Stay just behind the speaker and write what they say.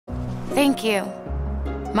Thank you.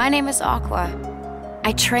 My name is Aqua.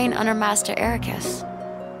 I train under Master Ericus.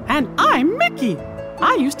 And I'm Mickey.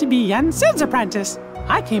 I used to be Yen Sid's apprentice.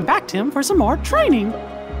 I came back to him for some more training.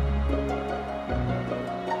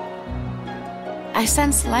 I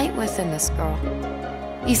sense light within this girl.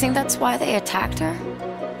 You think that's why they attacked her?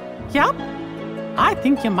 Yep. I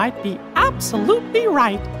think you might be absolutely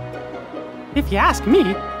right. If you ask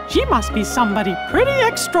me, she must be somebody pretty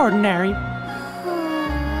extraordinary.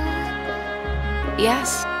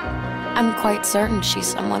 Yes. I'm quite certain she's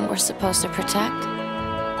someone we're supposed to protect.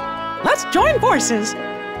 Let's join forces.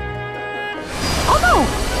 Oh no,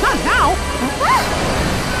 not now.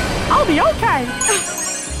 I'll be okay.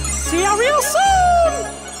 See you real soon.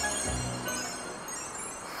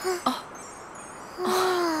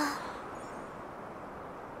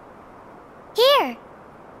 Here.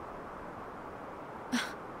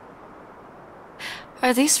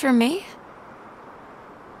 Are these for me?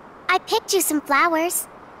 I picked you some flowers.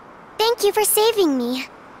 Thank you for saving me.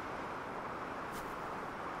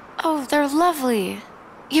 Oh, they're lovely.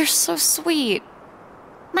 You're so sweet.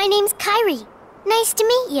 My name's Kairi. Nice to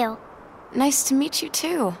meet you. Nice to meet you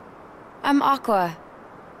too. I'm Aqua.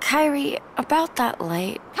 Kairi, about that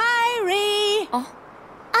light. Kairi!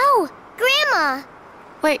 Oh, Grandma!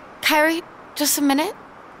 Wait, Kairi, just a minute.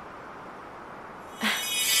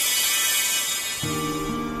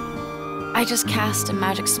 I just cast a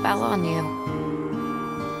magic spell on you.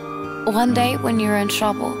 One day when you're in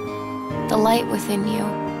trouble, the light within you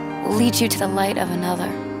will lead you to the light of another.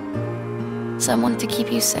 Someone to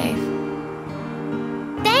keep you safe.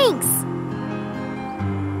 Thanks!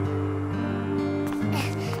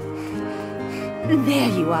 There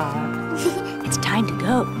you are. It's time to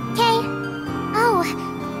go. Okay. Oh.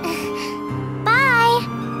 Bye!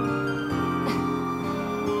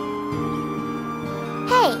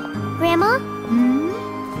 Hey, Grandma?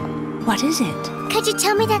 What is it? Could you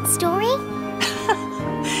tell me that story?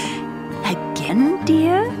 Again,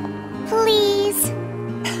 dear? Please.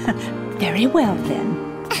 Very well, then.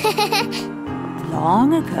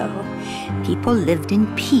 Long ago, people lived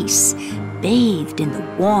in peace, bathed in the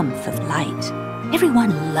warmth of light.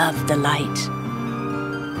 Everyone loved the light.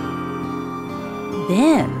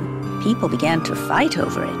 Then, people began to fight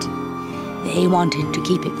over it. They wanted to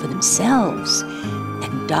keep it for themselves,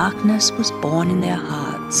 and darkness was born in their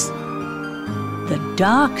hearts. The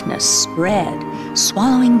darkness spread,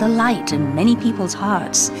 swallowing the light in many people's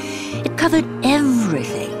hearts. It covered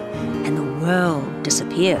everything, and the world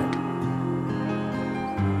disappeared.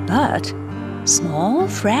 But small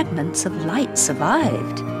fragments of light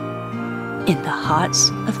survived in the hearts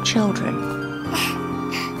of children.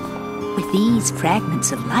 With these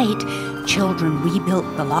fragments of light, children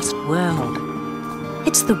rebuilt the lost world.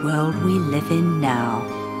 It's the world we live in now.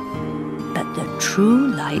 But the true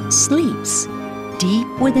light sleeps deep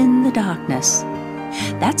within the darkness.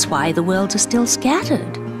 That's why the worlds are still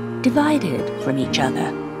scattered, divided from each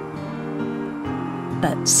other.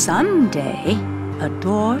 But someday, a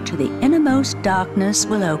door to the innermost darkness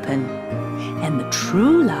will open, and the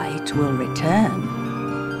true light will return.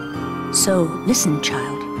 So listen,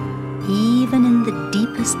 child. Even in the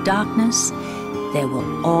deepest darkness, there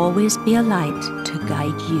will always be a light to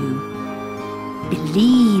guide you.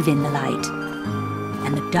 Believe in the light,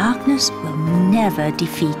 and the darkness will never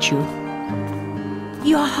defeat you.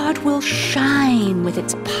 Your heart will shine with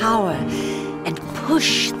its power and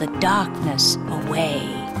push the darkness away.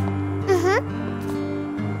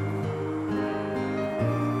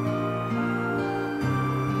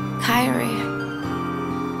 Kairi,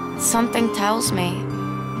 something tells me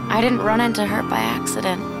I didn't run into her by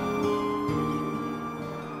accident.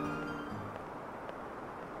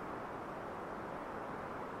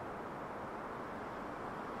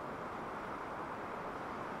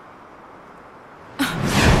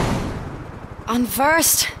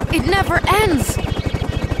 Unversed! It never ends!